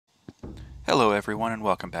Hello everyone and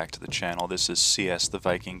welcome back to the channel. This is CS the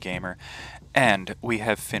Viking Gamer and we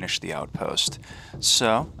have finished the Outpost.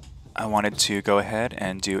 So I wanted to go ahead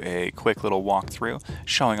and do a quick little walkthrough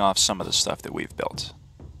showing off some of the stuff that we've built.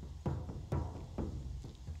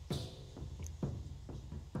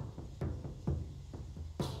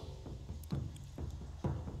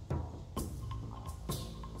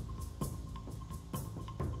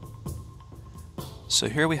 So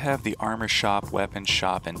here we have the armor shop, weapon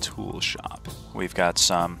shop, and tool shop. We've got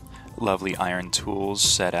some lovely iron tools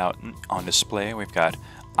set out on display. We've got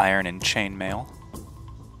iron and chainmail,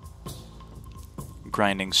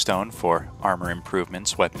 grinding stone for armor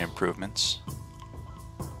improvements, weapon improvements,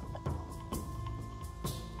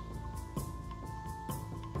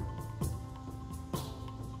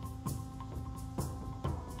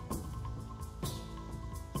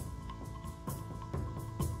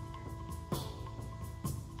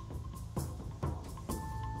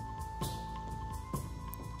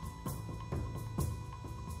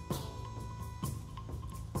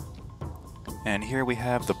 and here we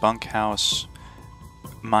have the bunkhouse,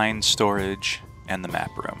 mine storage, and the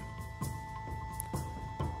map room.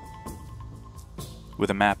 With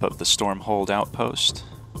a map of the Stormhold Outpost,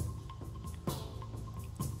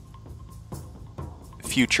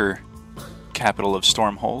 future capital of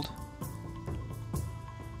Stormhold,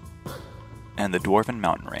 and the Dwarven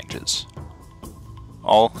Mountain Ranges,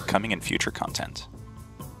 all coming in future content.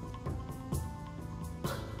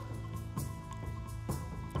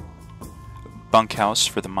 Bunkhouse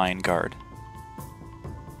for the mine guard,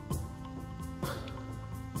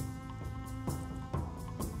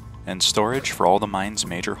 and storage for all the mine's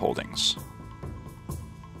major holdings.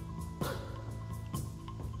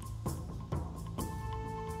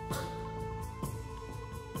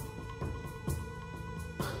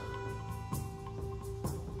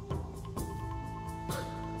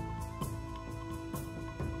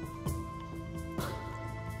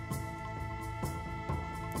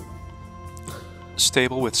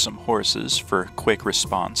 Stable with some horses for quick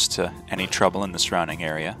response to any trouble in the surrounding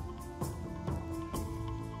area.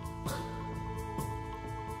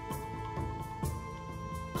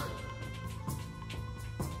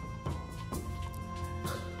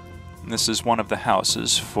 And this is one of the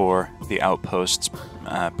houses for the Outpost's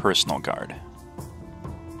personal guard.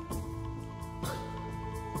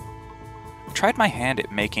 I tried my hand at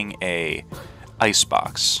making a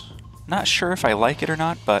icebox. Not sure if I like it or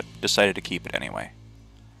not, but decided to keep it anyway.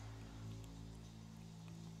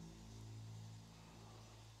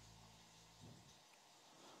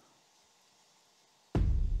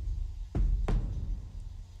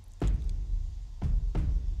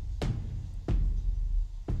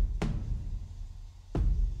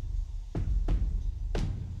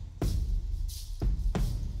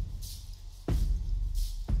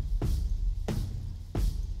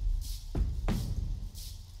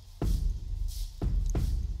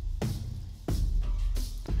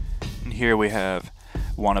 Here we have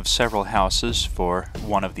one of several houses for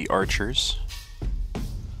one of the archers.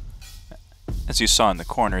 As you saw in the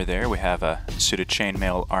corner there, we have a suit of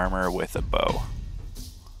chainmail armor with a bow.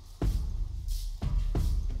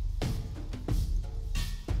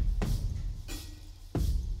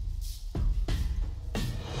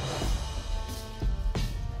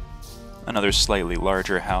 Another slightly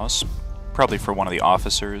larger house, probably for one of the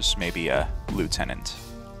officers, maybe a lieutenant.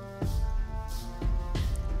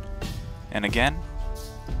 And again,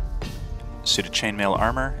 suit of chainmail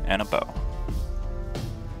armor and a bow.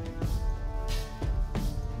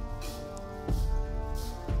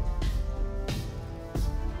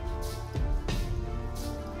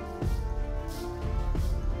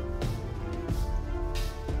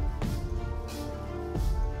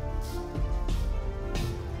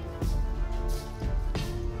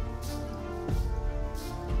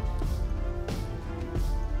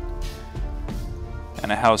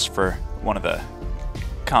 And a house for one of the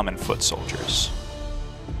common foot soldiers.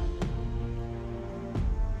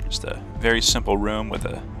 Just a very simple room with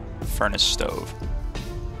a furnace stove.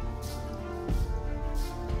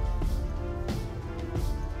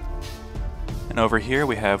 And over here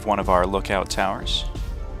we have one of our lookout towers.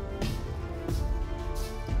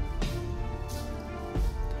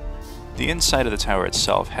 The inside of the tower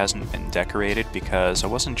itself hasn't been decorated because I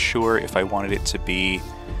wasn't sure if I wanted it to be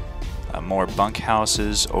more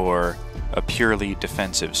bunkhouses or a purely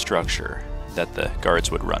defensive structure that the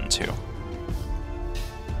guards would run to.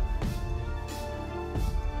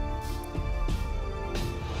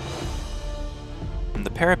 And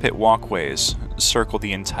the parapet walkways circle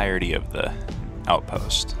the entirety of the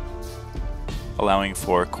outpost, allowing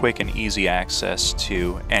for quick and easy access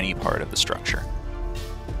to any part of the structure.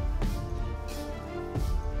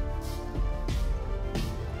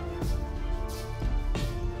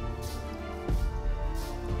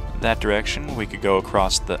 that direction, we could go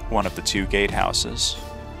across one of the two gatehouses,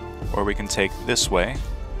 or we can take this way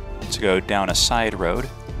to go down a side road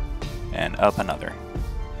and up another.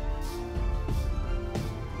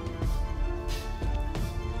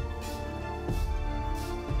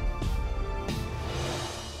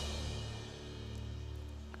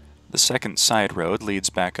 The second side road leads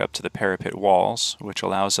back up to the parapet walls, which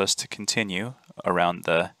allows us to continue around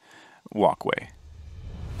the walkway.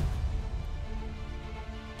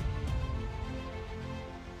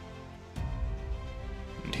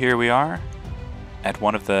 And here we are at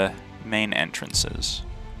one of the main entrances.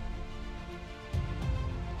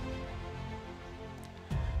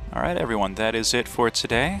 Alright everyone, that is it for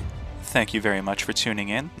today. Thank you very much for tuning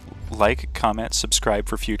in. Like, comment, subscribe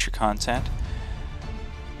for future content.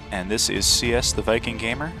 And this is CS the Viking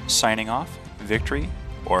Gamer signing off. Victory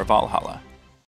or Valhalla.